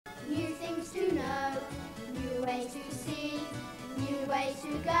ways to see, new ways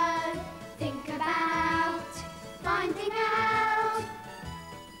to go. Think about, finding out.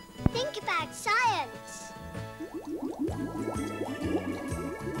 Think about science.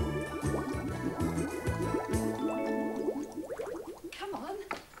 Come on,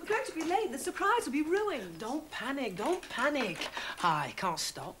 we're going to be late. The surprise will be ruined. Don't panic, don't panic. I can't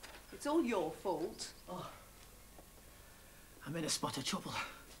stop. It's all your fault. Oh. I'm in a spot of trouble.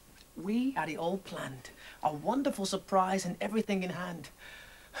 We had it all planned. A wonderful surprise and everything in hand.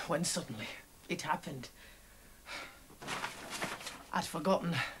 When suddenly, it happened. I'd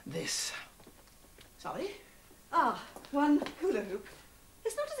forgotten this. Sally? Ah, one hula hoop.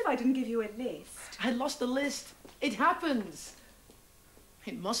 It's not as if I didn't give you a list. I lost the list. It happens.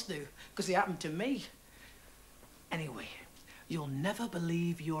 It must do, because it happened to me. Anyway, you'll never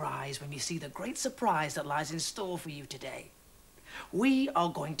believe your eyes when you see the great surprise that lies in store for you today. We are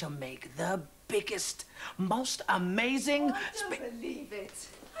going to make the biggest, most amazing... I don't believe it.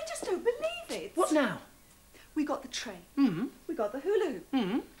 I just don't believe it. What now? We got the tray. Mm-hmm. We got the hula hoop.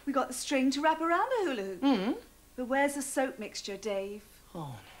 Mm-hmm. We got the string to wrap around the hula hoop. Mm-hmm. But where's the soap mixture, Dave?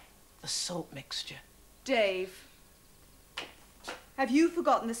 Oh, the soap mixture. Dave, have you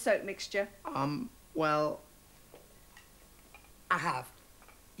forgotten the soap mixture? Well, I have.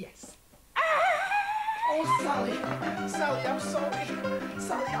 Yes. Oh, Sally. Sally, I'm sorry.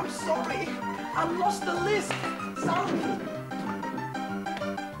 Sally, I'm sorry. I lost the list. Sally.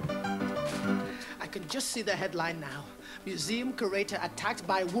 I can just see the headline now. Museum curator attacked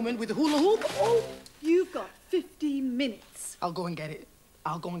by a woman with a hula hoop. Oh! You've got 15 minutes. I'll go and get it.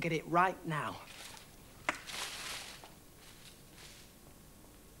 I'll go and get it right now.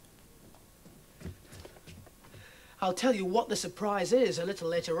 I'll tell you what the surprise is a little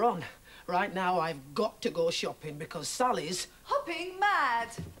later on. Right now, I've got to go shopping because Sally's... hopping mad.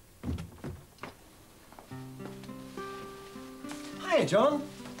 Hiya, John.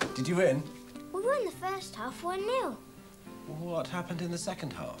 Did you win? We won the first half 1-0. What happened in the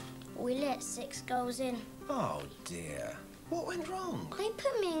second half? We let 6 goals in. Oh, dear. What went wrong? They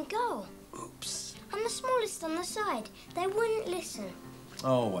put me in goal. Oops. I'm the smallest on the side. They wouldn't listen.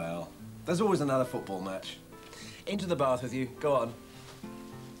 Oh, well. There's always another football match. Into the bath with you. Go on.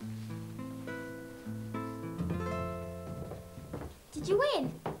 Did you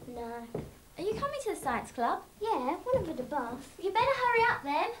win? No. Are you coming to the science club? Yeah, one over the bath. You better hurry up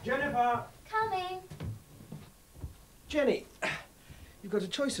then. Jennifer! Coming. Jenny, you've got a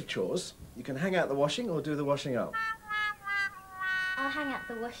choice of chores. You can hang out the washing or do the washing up. I'll hang out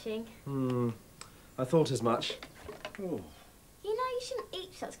the washing. I thought as much. Oh. You know you shouldn't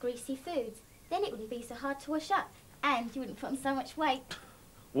eat such greasy foods. Then it wouldn't be so hard to wash up. And you wouldn't put on so much weight.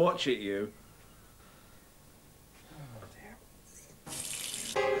 Watch it, you.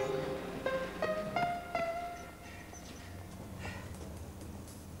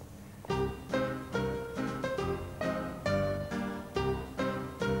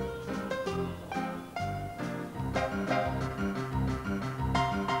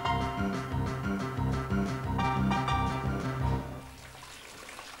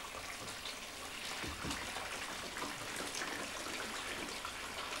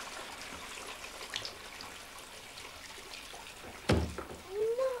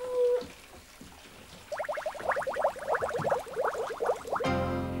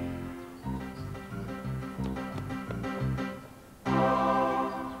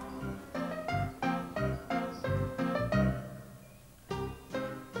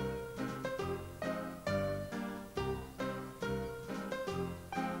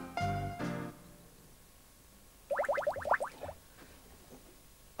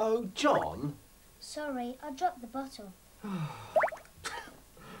 Oh, John? Sorry, I dropped the bottle.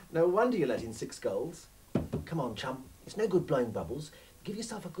 No wonder you let in 6 goals. Come on, chum. It's no good blowing bubbles. Give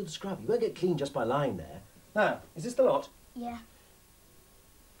yourself a good scrub. You won't get clean just by lying there. Now, is this the lot? Yeah.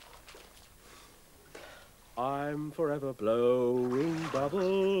 I'm forever blowing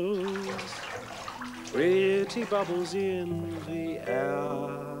bubbles, pretty bubbles in the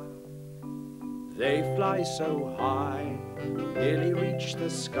air. They fly so high, nearly reach the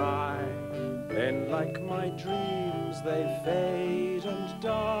sky. Then, like my dreams, they fade and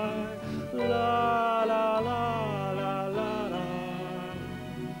die. La la la la la la,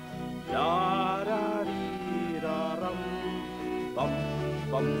 la da dee da rum, bum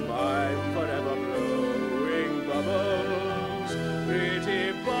bum. I'm forever blowing bubbles,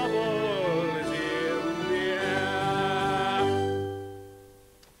 pretty bubbles in the air.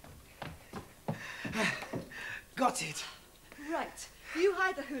 Got it. Right. You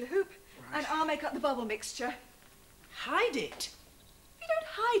hide the hula hoop, and I'll make up the bubble mixture. Hide it? If you don't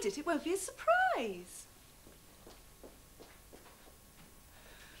hide it, it won't be a surprise.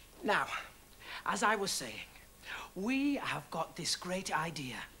 Now, as I was saying, we have got this great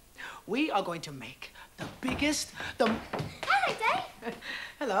idea. We are going to make the biggest, Hello, Dave.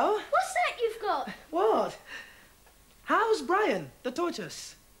 Hello? What's that you've got? What? How's Brian, the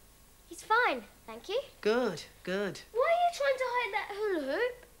tortoise? He's fine, thank you. Good, good. Why are you trying to hide that hula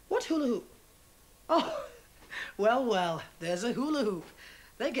hoop? What hula hoop? Oh, well, well, there's a hula hoop.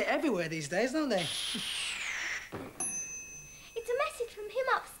 They get everywhere these days, don't they? It's a message from him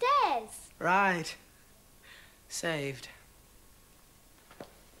upstairs. Right. Saved.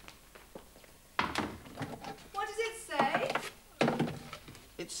 What does it say?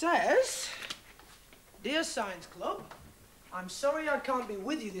 It says, Dear Science Club, I'm sorry I can't be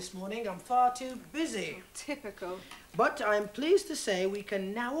with you this morning. I'm far too busy. Typical. But I'm pleased to say we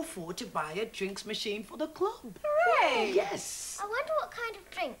can now afford to buy a drinks machine for the club. Hooray! Yes. I wonder what kind of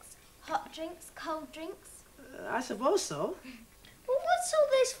drinks. Hot drinks, cold drinks. I suppose so. Well, what's all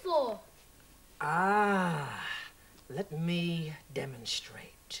this for? Ah, let me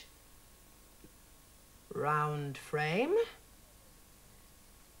demonstrate. Round frame.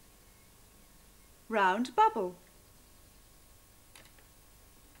 Round bubble.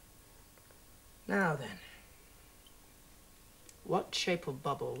 Now then, what shape of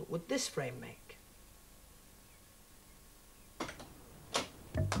bubble would this frame make?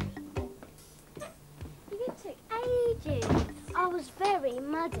 It took ages. I was very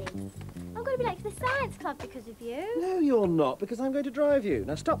muddy. I'm going to be late for the science club because of you. No, you're not, because I'm going to drive you.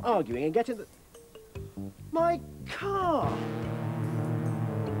 Now stop arguing and get in the... My car!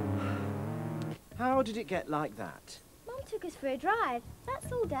 How did it get like that? Mum took us for a drive.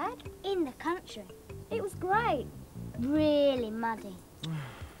 That's all, Dad. In the country. It was great. Really muddy.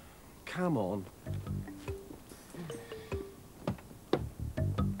 Come on.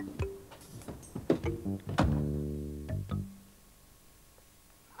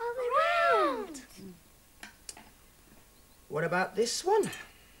 Oh, they're round. What about this one?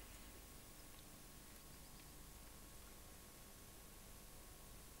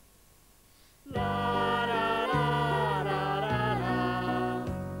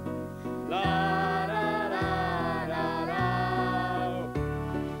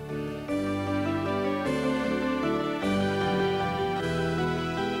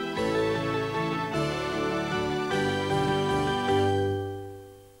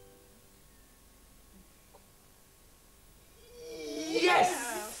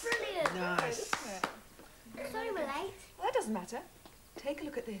 Brilliant. Nice. Sorry we're late. Well, that doesn't matter. Take a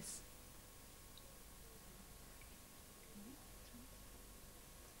look at this.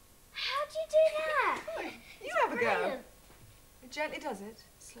 How'd you do that? You have a go. Brilliant. It gently does it.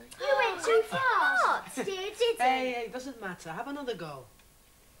 Slowly. You went too fast. You didn't. Hey, it doesn't matter. Have another go.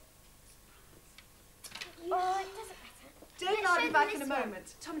 Oh, it doesn't matter. Dave and Let's I'll show be them back in this a one.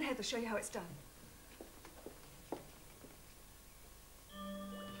 moment. Tom and Heather will show you how it's done.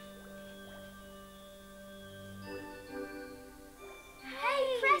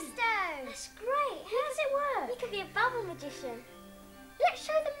 Hey, presto! That's great. How does it work? You could be a bubble magician. Let's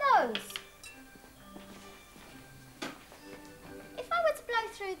show them those. If I were to blow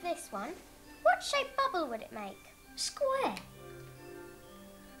through this one, what shape bubble would it make? Square.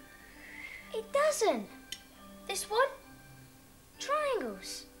 It doesn't. This one?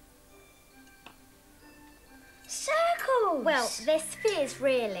 Triangles. Circles. Well, they're spheres,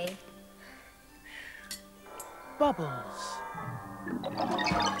 really. Bubbles.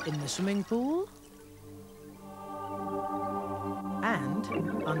 In the swimming pool. And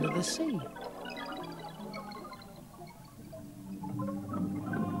under the sea.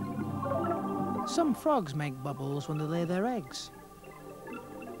 Some frogs make bubbles when they lay their eggs.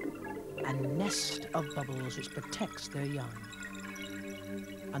 A nest of bubbles which protects their young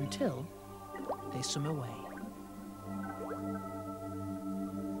until they swim away.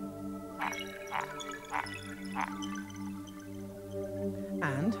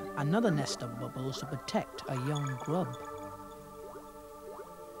 And another nest of bubbles to protect a young grub.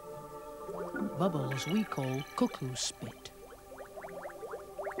 Bubbles we call cuckoo spit.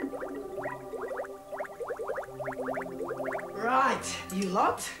 Right, you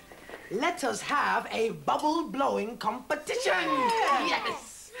lot. Let us have a bubble blowing competition. Yeah.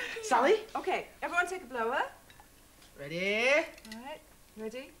 Yes. Sally? Okay, everyone take a blower. Ready? All right,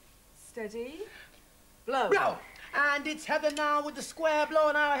 ready, steady, blow. Blow. And it's Heather now with the square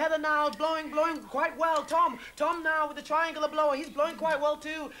blower now. Heather now blowing quite well. Tom now with the triangular blower. He's blowing quite well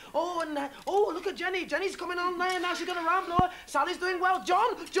too. Oh, and look at Jenny. Jenny's coming on there now. She's got a round blower. Sally's doing well.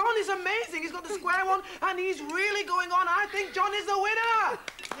 John is amazing. He's got the square one and he's really going on. I think John is the winner.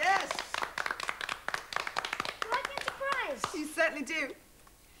 Yes. Do I get a prize? You certainly do.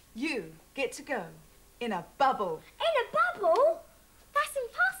 You get to go in a bubble. In a bubble? That's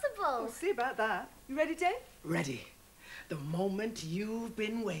impossible. We'll see about that. You ready, Dave? Ready. The moment you've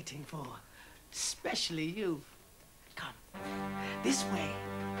been waiting for. Especially you. Come. This way.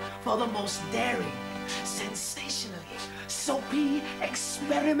 For the most daring, sensationally soapy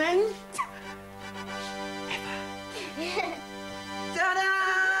experiment ever. Ta-da!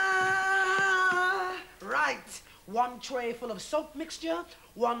 Right. One tray full of soap mixture,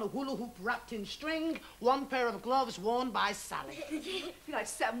 one hula hoop wrapped in string, one pair of gloves worn by Sally. If you like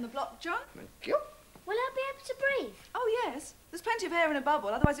to sit on the block, John. Thank you. Will I be able to breathe? Oh, yes. There's plenty of air in a bubble,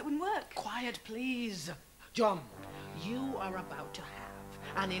 otherwise it wouldn't work. Quiet, please. John, you are about to have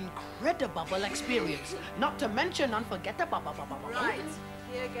an incredible experience, not to mention unforgettable. Right.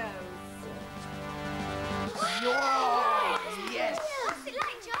 Here goes. Yes. What's it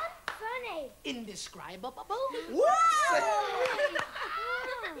like, John? Funny. Indescribable.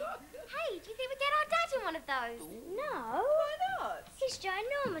 Hey, do you think we get our dad in one of those? No. Why not? He's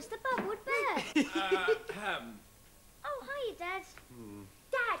ginormous, the bubble would burst. Oh, hiya, Dad.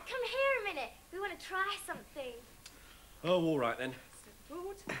 Dad, come here a minute. We want to try something. Oh, all right then.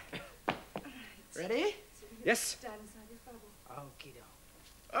 Forward. Ready? Yes? Down inside this bubble. Okie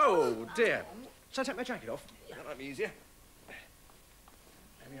doke. Oh, dear. Shall I take my jacket off? That might be easier.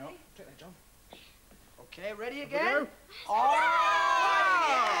 There we are. Take that, John. Okay, ready Here we again? go. Oh,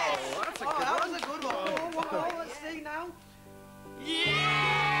 Oh, that's a oh, good that one. was a good one. Oh, let's see now.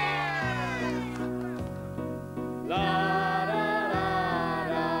 La da da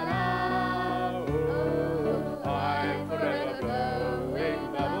da da. Oh, I'm forever blowing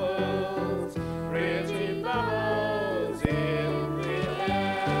bubbles, pretty bubbles in the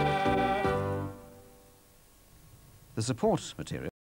air. The support material